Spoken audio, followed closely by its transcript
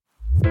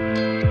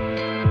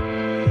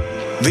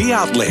The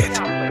Outlet.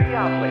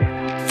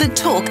 The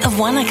talk of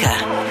Wanaka.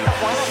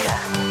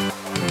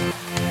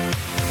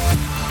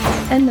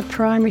 In the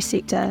primary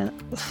sector,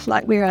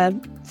 like we're a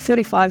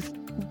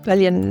 35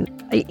 billion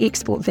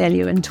export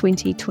value in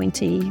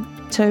 2022,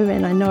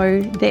 and I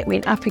know that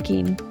went up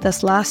again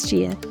this last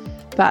year,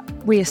 but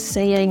we're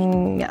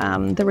seeing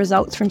the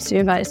results from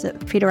surveys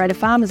that Federated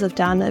Farmers have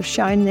done have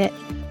shown that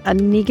a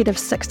negative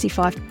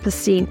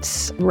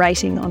 65%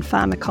 rating on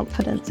farmer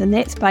confidence, and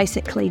that's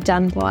basically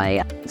done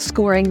by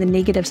scoring the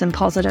negatives and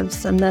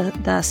positives in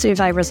the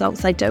survey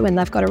results they do, and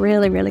they've got a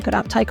really, really good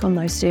uptake on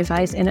those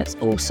surveys, and it's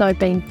also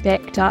been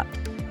backed up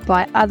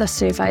by other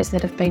surveys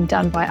that have been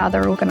done by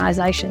other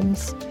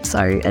organisations.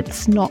 So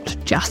it's not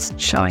just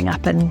showing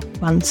up in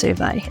one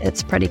survey,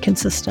 it's pretty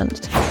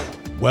consistent.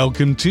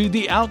 Welcome to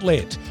The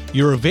Outlet,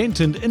 your event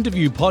and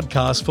interview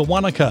podcast for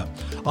Wanaka.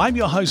 I'm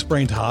your host,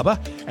 Brent Harbour,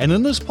 and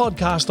in this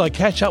podcast I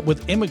catch up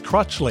with Emma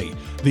Crutchley,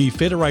 the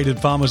Federated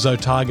Farmers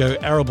Otago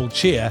Arable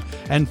Chair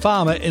and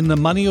farmer in the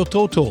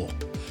Maniototo.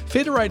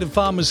 Federated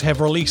Farmers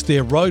have released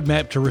their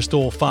roadmap to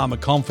restore farmer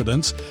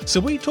confidence, so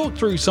we talk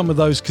through some of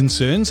those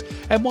concerns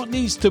and what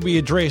needs to be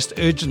addressed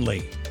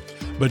urgently.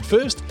 But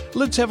first,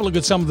 let's have a look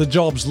at some of the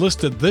jobs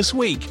listed this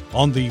week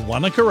on the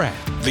Wanaka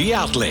app. The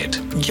Outlet.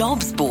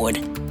 Jobs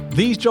Board.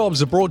 These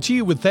jobs are brought to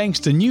you with thanks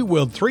to New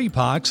World 3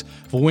 Parks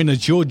for when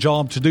it's your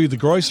job to do the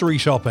grocery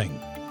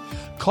shopping.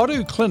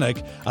 Kodu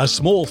Clinic, a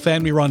small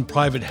family-run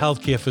private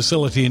healthcare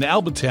facility in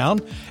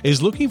Albertown,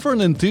 is looking for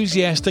an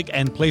enthusiastic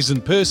and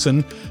pleasant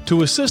person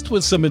to assist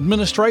with some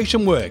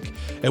administration work.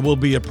 It will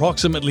be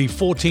approximately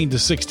 14 to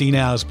 16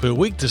 hours per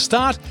week to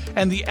start,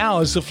 and the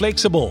hours are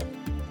flexible.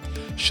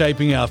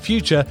 Shaping Our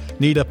Future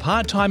need a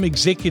part-time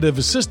executive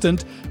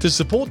assistant to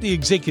support the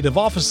executive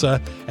officer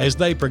as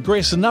they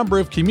progress a number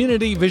of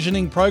community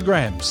visioning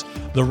programs.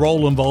 The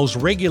role involves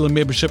regular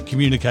membership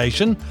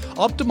communication,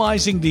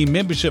 optimising the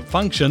membership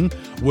function,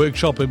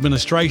 workshop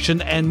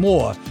administration and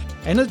more,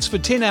 and it's for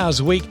 10 hours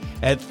a week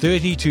at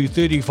 $30 to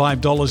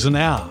 $35 an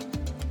hour.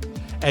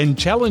 And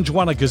Challenge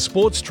Wanaka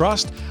Sports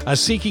Trust are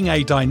seeking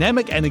a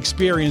dynamic and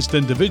experienced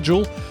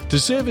individual to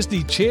serve as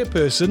the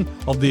chairperson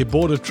of their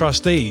Board of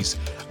Trustees.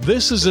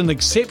 This is an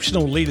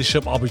exceptional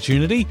leadership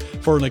opportunity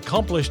for an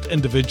accomplished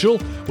individual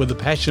with a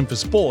passion for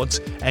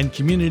sports and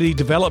community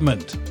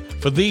development.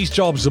 For these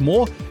jobs and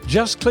more,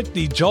 just click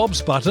the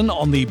Jobs button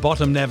on the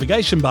bottom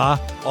navigation bar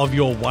of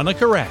your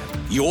Wanaka app.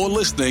 You're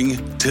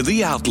listening to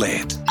The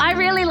Outlet. I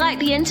really like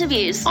the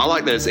interviews. I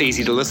like that it's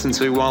easy to listen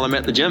to while I'm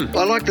at the gym.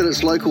 I like that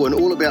it's local and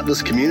all about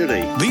this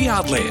community. The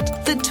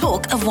Outlet. The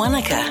talk of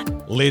Wanaka.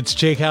 Let's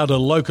check out a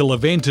local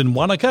event in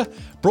Wanaka,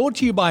 brought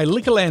to you by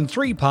Liquorland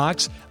 3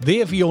 Parks,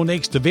 there for your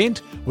next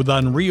event with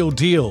unreal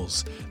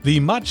deals.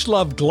 The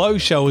much-loved Glow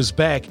Show is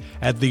back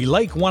at the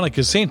Lake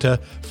Wanaka Centre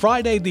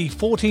Friday the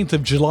 14th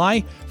of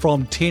July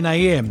from 10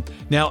 a.m.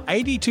 Now,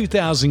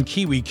 82,000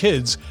 Kiwi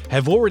kids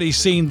have already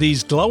seen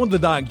these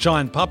glow-in-the-dark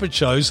giant puppet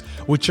shows,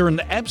 which are an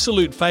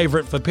absolute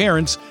favourite for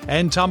parents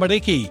and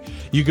tamariki.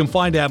 You can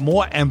find out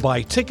more and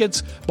buy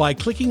tickets by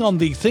clicking on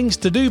the Things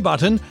to Do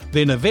button,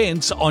 then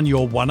Events on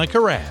your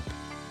Wanaka app.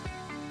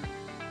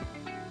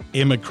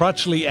 Emma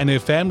Crutchley and her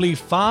family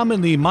farm in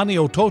the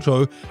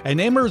Maniototo,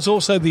 and Emma is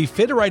also the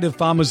Federated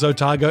Farmers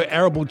Otago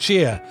Arable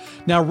Chair.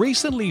 Now,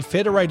 recently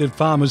Federated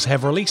Farmers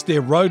have released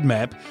their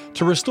roadmap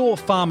to restore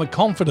farmer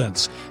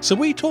confidence, so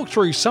we talk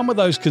through some of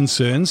those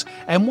concerns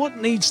and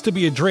what needs to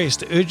be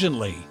addressed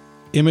urgently.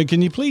 Emma,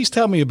 can you please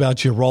tell me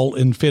about your role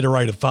in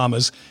Federated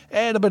Farmers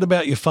and a bit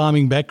about your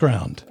farming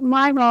background?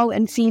 My role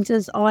in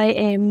FEDS, I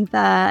am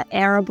the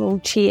Arable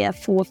Chair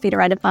for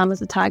Federated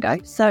Farmers Otago.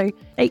 So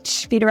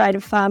each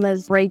Federated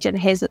Farmers region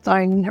has its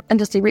own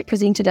industry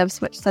representatives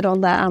which sit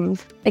on the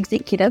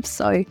executives.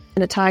 So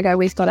in Otago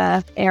we've got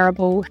a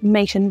Arable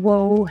Meat and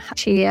Wool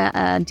Chair,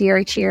 a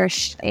Dairy Chair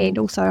and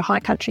also a High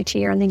Country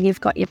Chair, and then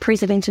you've got your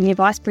President and your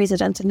Vice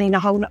President and then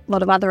a whole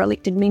lot of other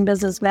elected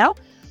members as well.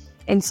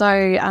 And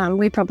so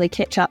we probably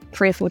catch up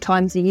 3 or 4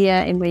 times a year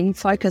and we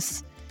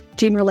focus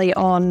generally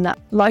on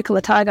local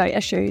Otago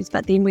issues,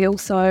 but then we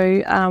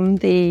also,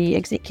 the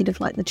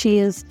executive, like the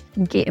chairs,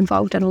 get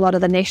involved in a lot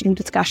of the national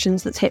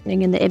discussions that's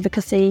happening in the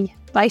advocacy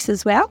base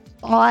as well.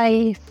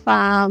 I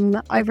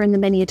farm over in the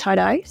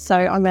Maniototo, so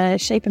I'm a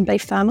sheep and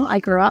beef farmer. I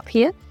grew up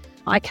here.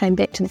 I came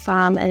back to the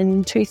farm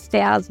in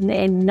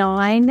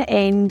 2009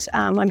 and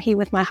I'm here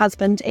with my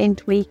husband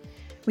and we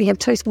have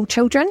 2 small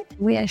children.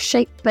 We are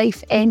sheep,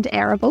 beef and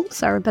arable,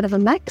 so a bit of a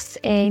mix.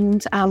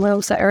 And we're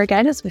also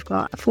irrigators. We've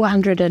got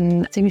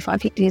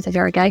 475 hectares of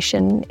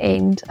irrigation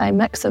and a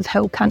mix of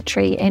hill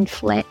country and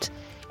flat.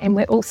 And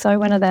we're also,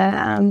 one of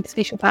the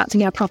special parts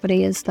of our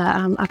property is the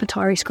Upper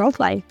Taieri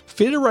Scrollplay.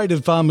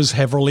 Federated Farmers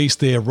have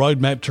released their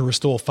roadmap to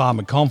restore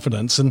farmer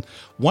confidence, and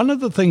one of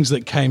the things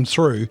that came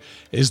through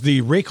is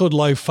the record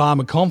low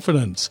farmer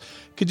confidence.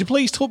 Could you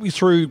please talk me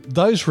through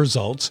those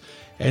results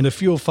and a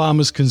few of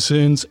farmers'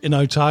 concerns in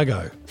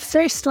Otago?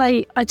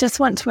 Firstly, I just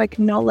want to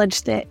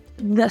acknowledge that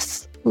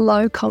this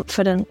low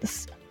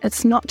confidence,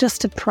 it's not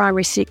just a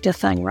primary sector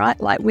thing, right?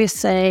 Like, we're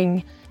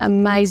seeing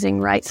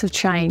amazing rates of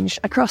change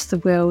across the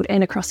world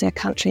and across our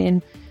country,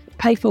 and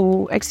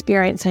people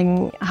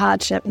experiencing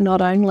hardship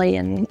not only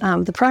in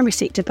the primary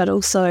sector but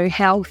also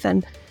health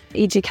and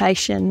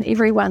education.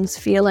 Everyone's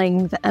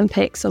feeling the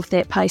impacts of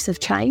that pace of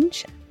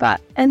change. But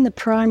in the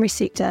primary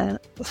sector,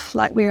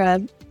 like we're a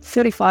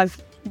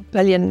 35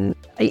 billion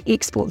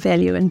export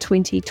value in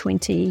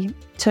 2022,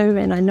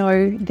 and I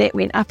know that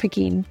went up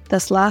again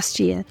this last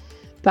year.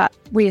 But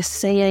we're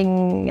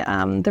seeing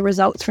the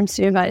results from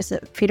surveys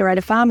that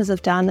Federated Farmers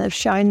have done have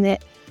shown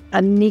that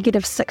a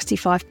negative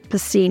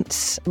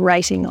 65%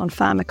 rating on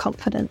farmer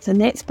confidence. And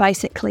that's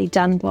basically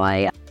done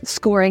by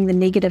scoring the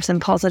negatives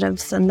and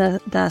positives in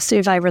the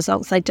survey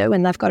results they do.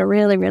 And they've got a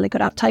really, really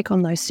good uptake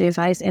on those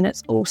surveys. And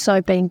it's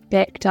also been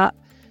backed up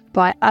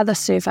by other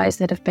surveys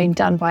that have been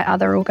done by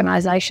other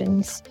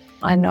organisations.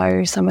 I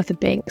know some of the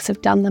banks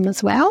have done them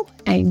as well.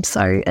 And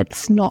so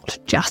it's not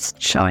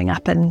just showing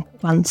up in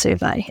one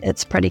survey.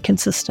 It's pretty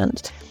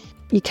consistent.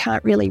 You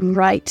can't really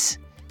rate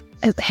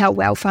how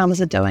well farmers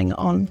are doing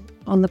on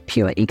the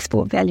pure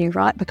export value,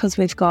 right? Because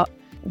we've got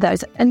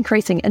those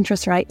increasing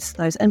interest rates,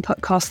 those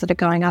input costs that are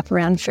going up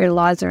around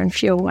fertiliser and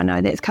fuel. I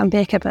know that's come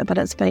back a bit, but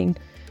it's been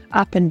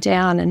up and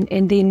down,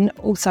 and then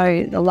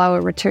also the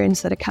lower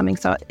returns that are coming.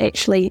 So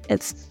actually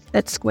it's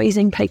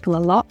squeezing people a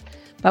lot.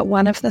 But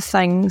one of the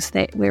things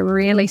that we're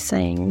really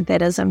seeing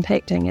that is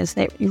impacting is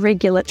that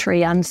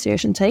regulatory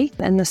uncertainty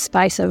in the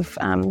space of,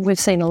 we've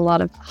seen a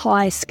lot of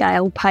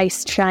high-scale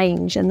pace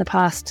change in the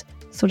past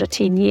sort of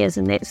 10 years,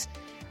 and that's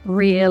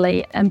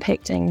really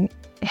impacting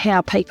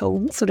how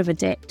people sort of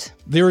adapt.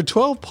 There are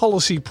 12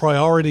 policy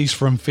priorities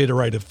from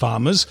Federated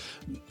Farmers.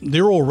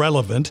 They're all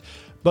relevant,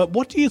 but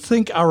what do you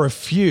think are a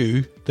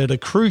few that are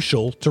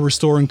crucial to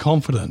restoring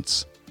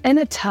confidence? In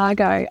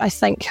Otago, I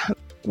think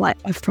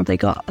I've probably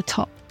got a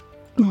top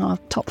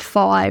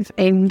 5,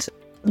 and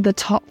the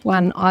top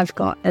one I've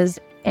got is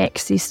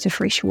access to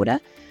fresh water.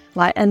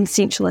 Like in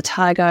central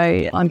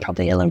Otago, I'm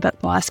probably a little bit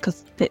biased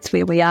because that's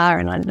where we are,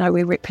 and I know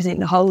we represent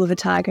the whole of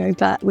Otago,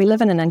 but we live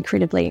in an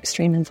incredibly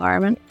extreme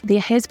environment.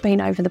 There has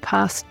been over the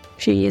past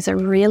few years a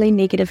really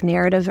negative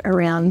narrative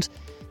around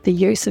the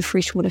use of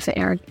freshwater for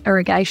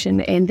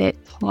irrigation and that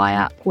tie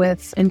up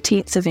with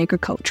intensive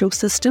agricultural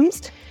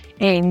systems.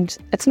 And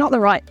it's not the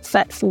right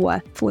fit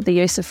for the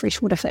use of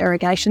freshwater for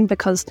irrigation,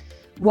 because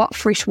what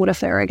freshwater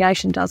for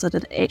irrigation does is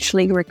it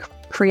actually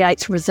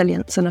creates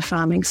resilience in a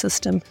farming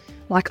system.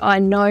 Like, I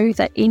know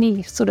that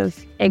any sort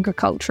of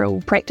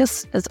agricultural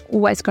practice is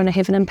always going to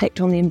have an impact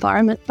on the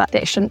environment, but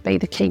that shouldn't be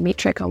the key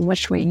metric on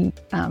which we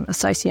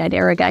associate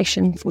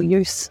irrigation for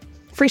use,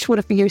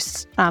 freshwater for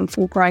use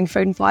for growing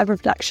food and fibre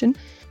production.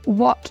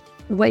 What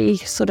we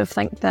sort of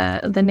think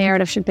the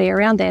narrative should be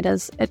around that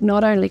is it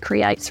not only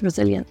creates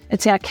resilience,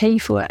 it's our key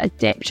for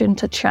adaptation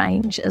to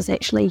change is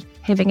actually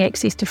having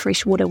access to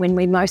fresh water when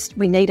we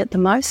need it the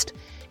most.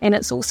 And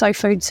it's also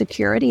food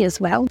security as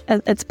well.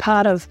 It's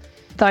part of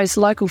those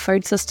local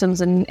food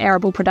systems and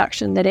arable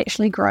production that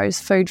actually grows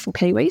food for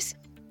Kiwis.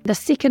 The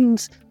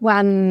second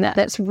one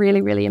that's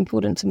really, really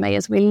important to me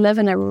is we live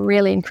in a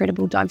really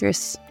incredible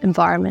diverse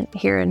environment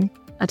here in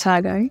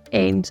Otago,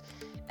 and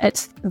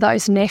it's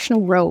those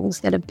national rules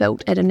that are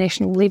built at a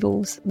national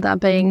levels. They're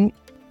being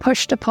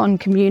pushed upon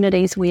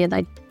communities where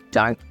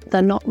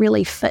they're not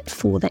really fit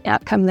for the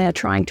outcome they're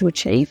trying to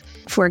achieve.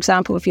 For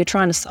example, if you're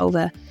trying to solve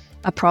a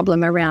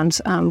problem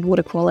around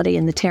water quality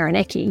in the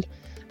Taranaki,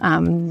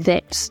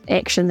 that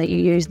action that you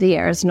use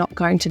there is not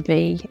going to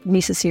be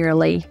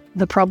necessarily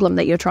the problem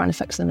that you're trying to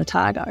fix in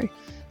Otago.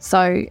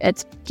 So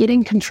it's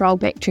getting control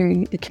back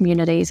to the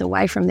communities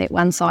away from that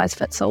one size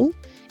fits all.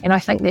 And I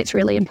think that's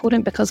really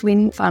important, because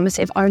when farmers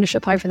have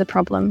ownership over the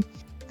problem,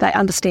 they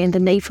understand the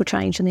need for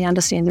change and they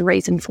understand the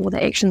reason for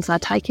the actions they're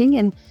taking.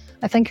 And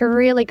I think a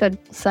really good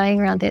saying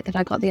around that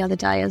I got the other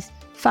day is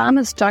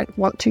farmers don't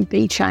want to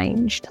be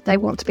changed. They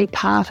want to be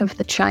part of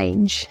the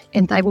change,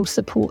 and they will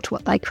support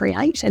what they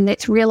create. And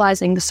that's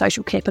realising the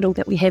social capital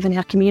that we have in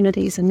our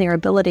communities and their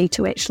ability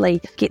to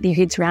actually get their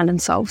heads around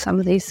and solve some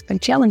of these big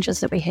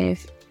challenges that we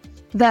have.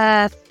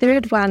 The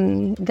third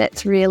one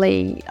that's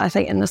really, I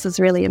think, and this is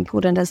really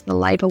important, is the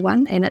labour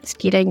one, and it's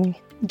getting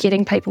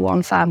people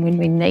on farm when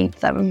we need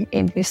them.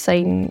 And we've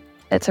seen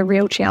it's a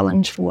real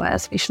challenge for,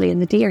 especially in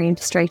the dairy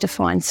industry, to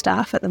find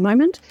staff at the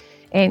moment.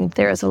 And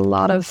there is a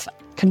lot of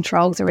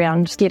controls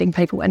around getting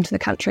people into the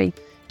country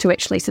to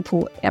actually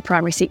support our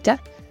primary sector.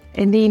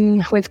 And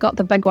then we've got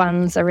the big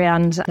ones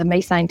around the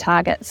methane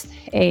targets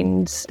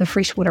and the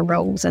freshwater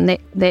rules, and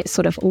that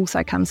sort of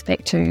also comes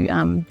back to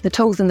the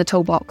tools in the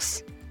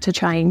toolbox to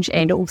change,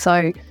 and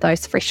also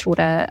those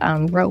freshwater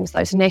rules,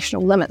 those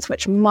national limits,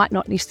 which might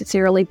not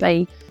necessarily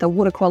be the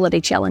water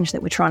quality challenge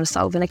that we're trying to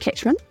solve in a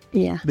catchment.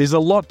 Yeah. There's a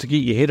lot to get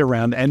your head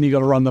around, and you've got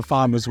to run the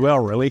farm as well,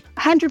 really.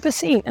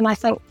 100%. And I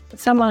think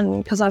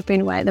because I've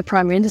been away at the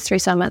Primary Industry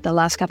Summit the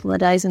last couple of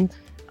days, and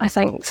I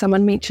think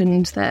someone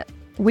mentioned that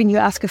when you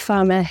ask a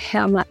farmer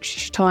how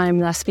much time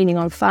they're spending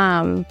on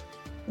farm,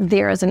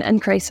 there is an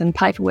increase in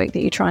paperwork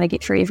that you're trying to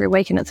get through every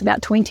week, and it's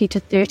about 20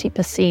 to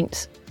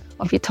 30%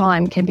 of your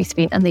time can be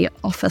spent in the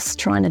office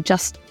trying to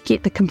just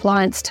get the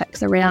compliance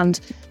ticks around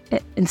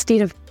it,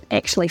 instead of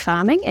actually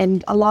farming,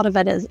 and a lot of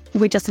it is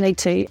we just need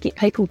to get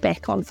people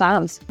back on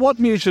farms. What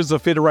measures are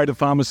Federated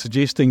farmers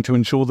suggesting to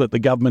ensure that the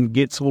government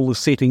gets all the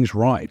settings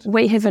right?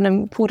 We have an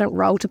important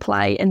role to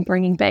play in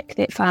bringing back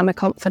that farmer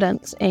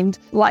confidence, and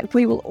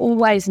we will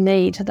always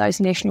need those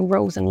national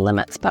rules and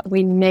limits, but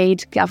we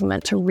need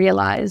government to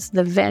realise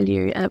the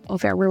value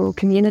of our rural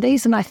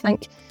communities. And I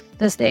think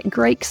there's that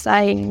Greek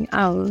saying,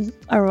 and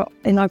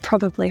I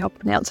probably hope I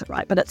pronounce it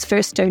right, but it's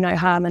first do no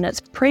harm, and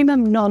it's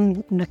primum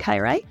non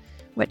nocere,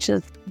 which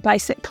is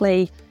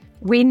basically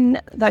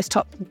when those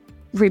top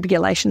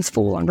regulations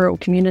fall on rural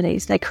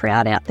communities, they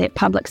crowd out that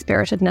public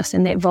spiritedness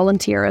and that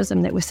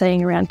volunteerism that we're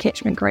seeing around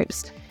catchment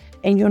groups.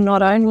 And you're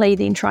not only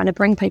then trying to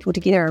bring people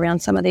together around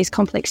some of these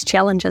complex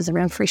challenges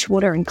around fresh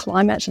water and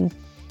climate, and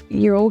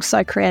you're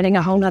also creating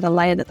a whole other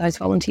layer that those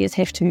volunteers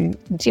have to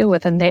deal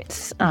with, and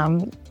that's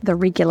the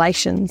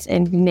regulations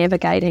and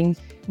navigating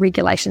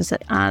regulations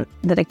that are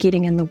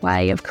getting in the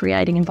way of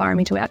creating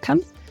environmental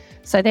outcomes.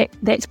 So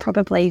that's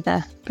probably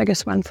the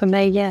biggest one for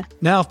me, yeah.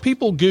 Now, if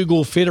people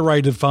Google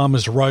Federated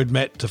Farmers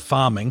Roadmap to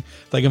Farming,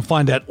 they can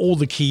find out all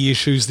the key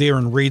issues there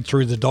and read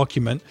through the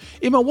document.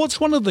 Emma, what's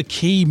one of the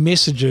key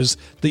messages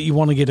that you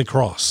want to get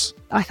across?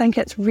 I think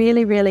it's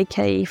really, really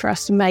key for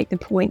us to make the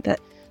point that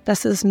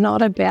this is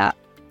not about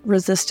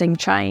resisting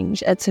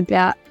change. It's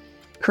about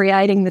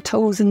creating the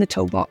tools in the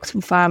toolbox for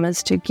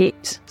farmers to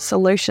get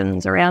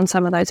solutions around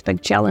some of those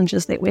big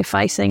challenges that we're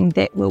facing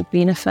that will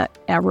benefit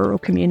our rural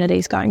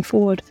communities going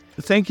forward.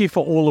 Thank you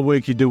for all the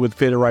work you do with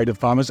Federated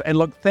farmers, and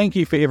look, thank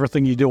you for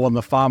everything you do on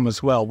the farm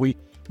as well. We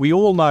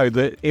all know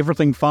that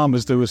everything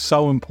farmers do is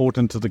so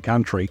important to the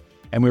country,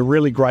 and we're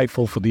really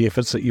grateful for the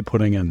efforts that you're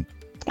putting in.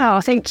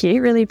 Oh, thank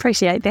you. Really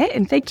appreciate that,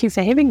 and thank you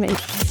for having me.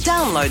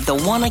 Download the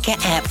Wanaka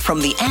app from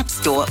the App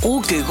Store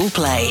or Google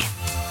Play.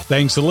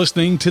 Thanks for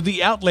listening to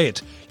The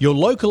Outlet, your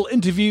local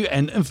interview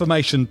and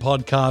information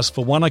podcast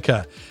for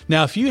Wanaka.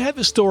 Now, if you have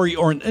a story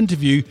or an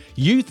interview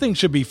you think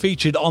should be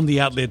featured on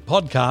The Outlet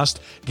podcast,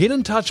 get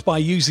in touch by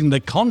using the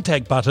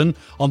contact button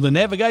on the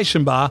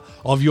navigation bar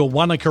of your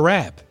Wanaka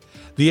app.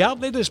 The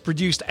Outlet is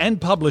produced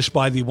and published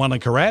by the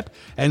Wanaka app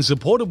and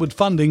supported with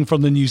funding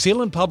from the New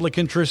Zealand Public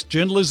Interest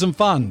Journalism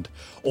Fund.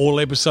 All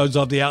episodes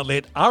of The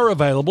Outlet are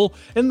available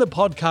in the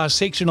podcast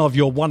section of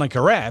your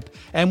Wanaka app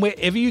and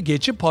wherever you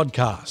get your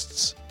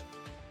podcasts.